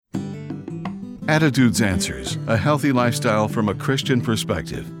Attitudes Answers, a healthy lifestyle from a Christian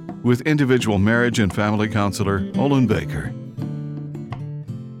perspective, with individual marriage and family counselor Olin Baker.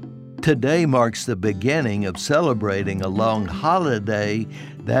 Today marks the beginning of celebrating a long holiday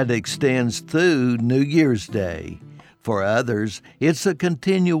that extends through New Year's Day. For others, it's a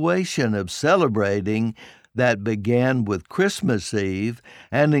continuation of celebrating that began with Christmas Eve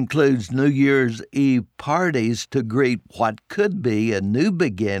and includes New Year's Eve parties to greet what could be a new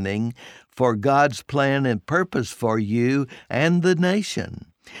beginning for God's plan and purpose for you and the nation.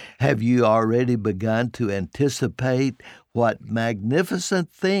 Have you already begun to anticipate what magnificent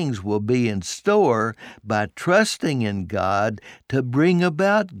things will be in store by trusting in God to bring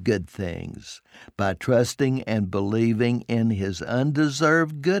about good things? By trusting and believing in His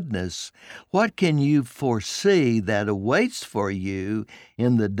undeserved goodness, what can you foresee that awaits for you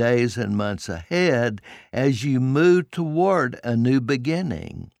in the days and months ahead as you move toward a new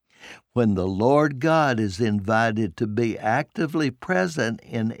beginning? When the Lord God is invited to be actively present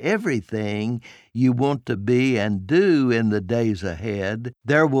in everything you want to be and do in the days ahead,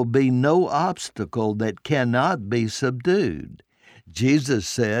 there will be no obstacle that cannot be subdued. Jesus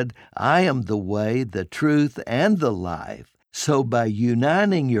said, "I am the way, the truth, and the life." So by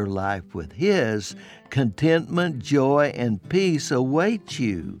uniting your life with His, contentment, joy, and peace await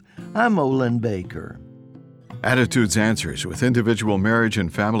you. I'm Olin Baker. Attitudes Answers with individual marriage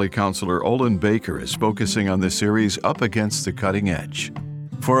and family counselor Olin Baker is focusing on the series Up Against the Cutting Edge.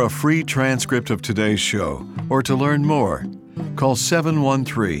 For a free transcript of today's show or to learn more, call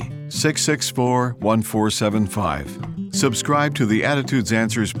 713-664-1475. Subscribe to the Attitudes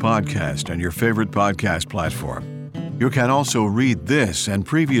Answers podcast on your favorite podcast platform. You can also read this and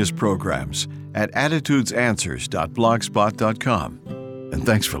previous programs at attitudesanswers.blogspot.com. And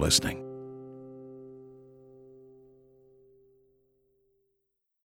thanks for listening.